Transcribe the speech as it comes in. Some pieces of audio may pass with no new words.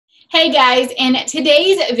Hey guys, in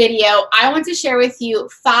today's video, I want to share with you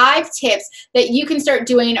 5 tips that you can start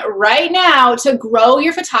doing right now to grow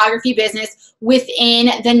your photography business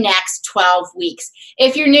within the next 12 weeks.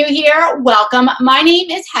 If you're new here, welcome. My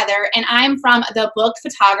name is Heather and I'm from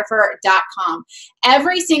thebookedphotographer.com.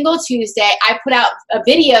 Every single Tuesday, I put out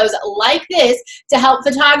videos like this to help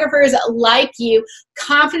photographers like you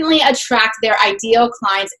confidently attract their ideal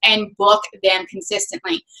clients and book them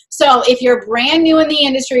consistently. So if you're brand new in the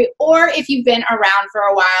industry or if you've been around for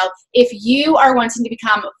a while, if you are wanting to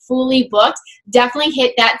become fully booked, definitely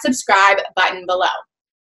hit that subscribe button below.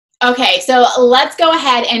 Okay, so let's go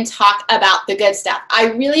ahead and talk about the good stuff.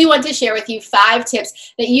 I really want to share with you 5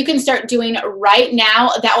 tips that you can start doing right now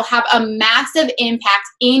that will have a massive impact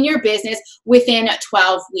in your business within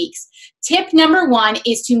 12 weeks. Tip number 1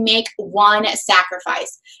 is to make one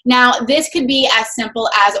sacrifice. Now, this could be as simple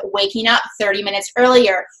as waking up 30 minutes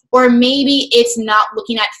earlier, or maybe it's not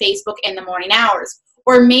looking at Facebook in the morning hours,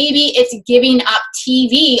 or maybe it's giving up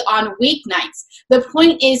TV on weeknights. The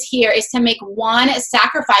point is here is to make one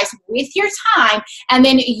sacrifice with your time and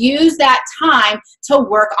then use that time to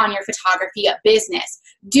work on your photography business.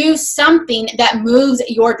 Do something that moves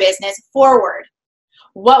your business forward.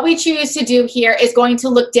 What we choose to do here is going to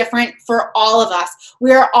look different for all of us.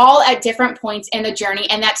 We are all at different points in the journey,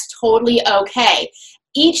 and that's totally okay.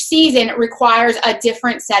 Each season requires a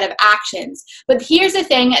different set of actions. But here's the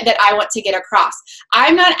thing that I want to get across.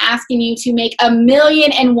 I'm not asking you to make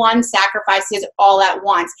 1,000,001 sacrifices all at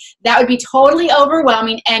once. That would be totally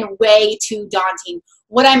overwhelming and way too daunting.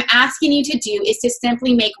 What I'm asking you to do is to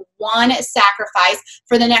simply make one sacrifice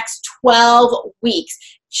for the next 12 weeks.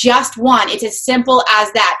 Just one. It's as simple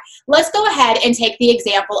as that. Let's go ahead and take the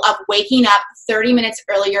example of waking up 30 minutes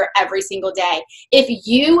earlier every single day. If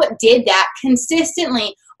you did that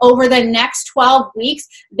consistently over the next 12 weeks,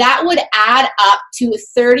 that would add up to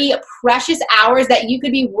 30 precious hours that you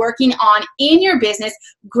could be working on in your business,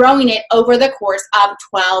 growing it over the course of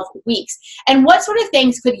 12 weeks. And what sort of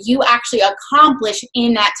things could you actually accomplish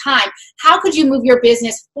in that time? How could you move your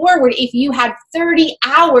business forward if you had 30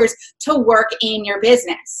 hours to work in your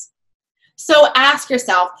business? So ask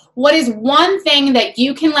yourself, what is one thing that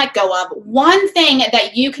you can let go of, one thing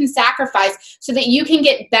that you can sacrifice so that you can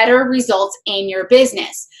get better results in your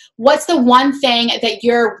business? What's the one thing that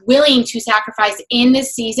you're willing to sacrifice in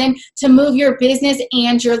this season to move your business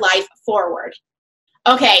and your life forward?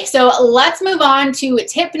 Okay, so let's move on to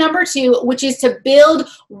tip number 2, which is to build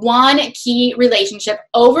one key relationship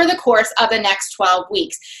over the course of the next 12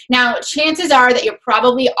 weeks. Now, chances are that you're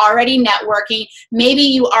probably already networking. Maybe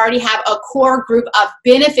you already have a core group of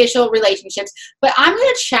beneficial relationships, but I'm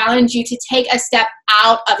going to challenge you to take a step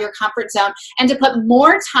out of your comfort zone and to put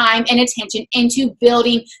more time and attention into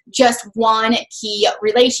building just one key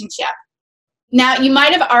relationship. Now, you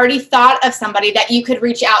might have already thought of somebody that you could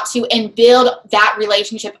reach out to and build that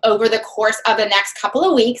relationship over the course of the next couple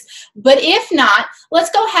of weeks. But if not,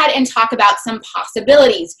 let's go ahead and talk about some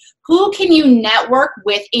possibilities. Who can you network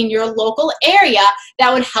with in your local area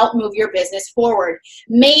that would help move your business forward?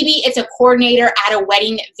 Maybe it's a coordinator at a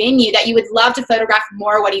wedding venue that you would love to photograph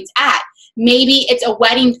more weddings at. Maybe it's a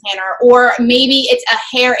wedding planner, or maybe it's a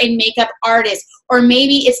hair and makeup artist, or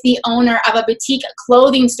maybe it's the owner of a boutique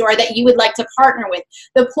clothing store that you would like to partner with.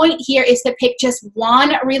 The point here is to pick just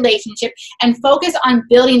one relationship and focus on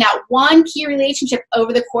building that one key relationship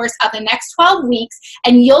over the course of the next 12 weeks,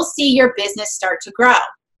 and you'll see your business start to grow.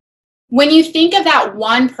 When you think of that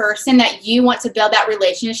one person that you want to build that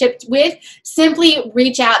relationship with, simply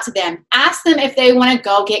reach out to them. Ask them if they want to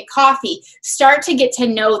go get coffee. Start to get to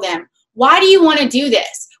know them. Why do you want to do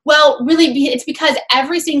this? Well, really, it's because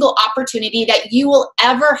every single opportunity that you will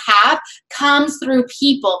ever have comes through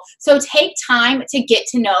people. So take time to get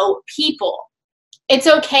to know people. It's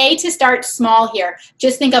okay to start small here.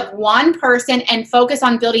 Just think of one person and focus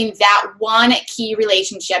on building that one key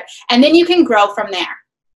relationship, and then you can grow from there.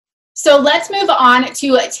 So let's move on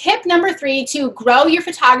to tip number 3 to grow your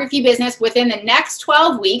photography business within the next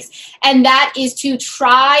 12 weeks, and that is to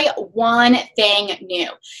try one thing new.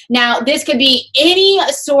 Now, this could be any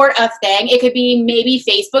sort of thing. It could be maybe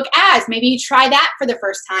Facebook ads. Maybe you try that for the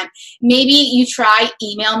first time. Maybe you try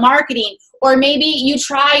email marketing, or maybe you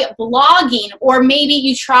try blogging, or maybe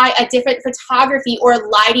you try a different photography or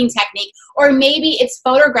lighting technique, or maybe it's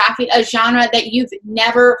photographing a genre that you've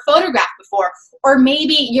never photographed before, or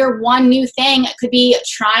maybe your one new thing could be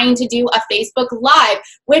trying to do a Facebook Live,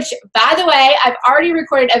 which, by the way, I've already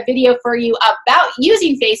recorded a video for you about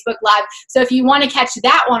using Facebook Live. So if you want to catch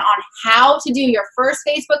that one on how to do your first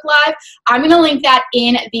Facebook Live, I'm going to link that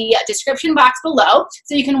in the description box below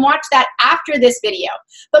so you can watch that after this video.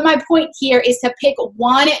 But my point here here is to pick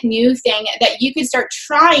one new thing that you can start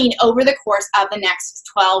trying over the course of the next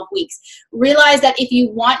 12 weeks. Realize that if you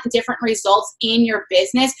want different results in your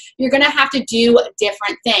business, you're going to have to do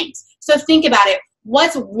different things. So think about it.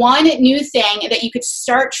 What's one new thing that you could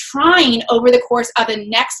start trying over the course of the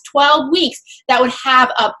next 12 weeks that would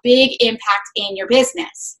have a big impact in your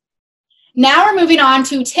business? Now we're moving on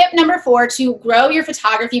to tip number 4 to grow your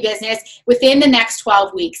photography business within the next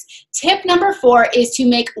 12 weeks. Tip number 4 is to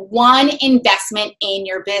make one investment in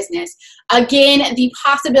your business. Again, the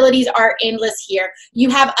possibilities are endless here. You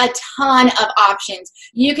have a ton of options.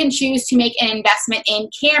 You can choose to make an investment in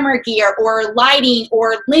camera gear or lighting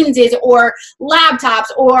or lenses or laptops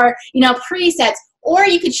or, presets. Or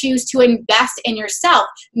you could choose to invest in yourself.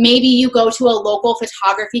 Maybe you go to a local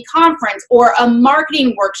photography conference or a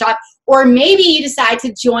marketing workshop, or maybe you decide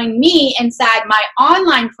to join me inside my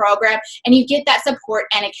online program and you get that support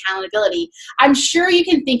and accountability. I'm sure you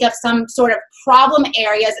can think of some sort of problem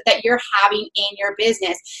areas that you're having in your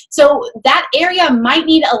business. So that area might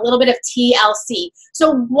need a little bit of TLC.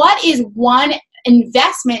 So what is one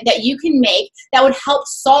investment that you can make that would help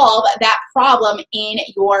solve that problem in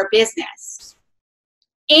your business?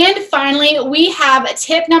 And finally, we have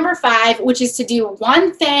tip number 5, which is to do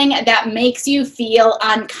one thing that makes you feel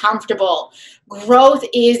uncomfortable. Growth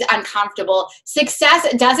is uncomfortable. Success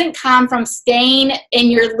doesn't come from staying in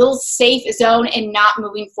your little safe zone and not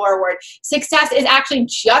moving forward. Success is actually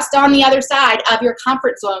just on the other side of your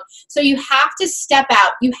comfort zone. So you have to step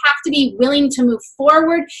out. You have to be willing to move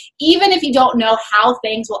forward, even if you don't know how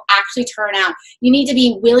things will actually turn out. You need to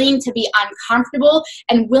be willing to be uncomfortable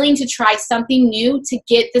and willing to try something new to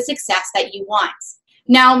get the success that you want.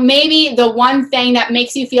 Now, maybe the one thing that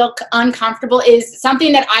makes you feel uncomfortable is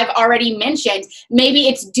something that I've already mentioned. Maybe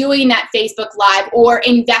it's doing that Facebook Live or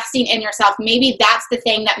investing in yourself. Maybe that's the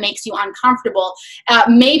thing that makes you uncomfortable.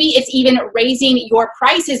 Maybe it's even raising your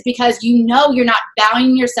prices because you know you're not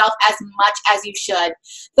valuing yourself as much as you should.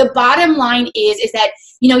 The bottom line is that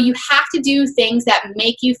you have to do things that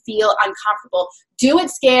make you feel uncomfortable. Do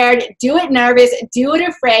it scared, do it nervous, do it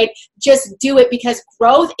afraid. Just do it because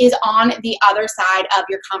growth is on the other side of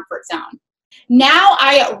your comfort zone. Now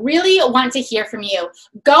I really want to hear from you.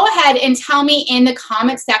 Go ahead and tell me in the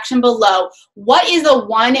comment section below, what is the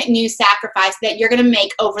one new sacrifice that you're going to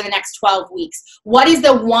make over the next 12 weeks? What is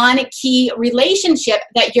the one key relationship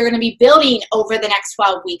that you're going to be building over the next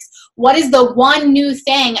 12 weeks? What is the one new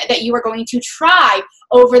thing that you are going to try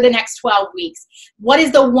over the next 12 weeks? What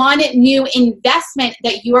is the one new investment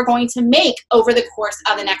that you are going to make over the course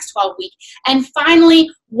of the next 12 weeks? And finally,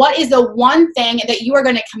 what is the one thing that you are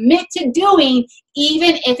going to commit to doing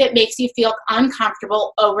even if it makes you feel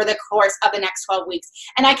uncomfortable over the course of the next 12 weeks?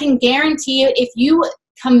 And I can guarantee you, if you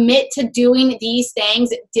commit to doing these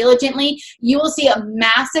things diligently, you will see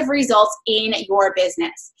massive results in your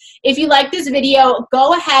business. If you like this video,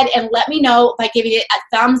 go ahead and let me know by giving it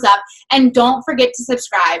a thumbs up, and don't forget to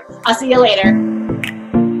subscribe. I'll see you later.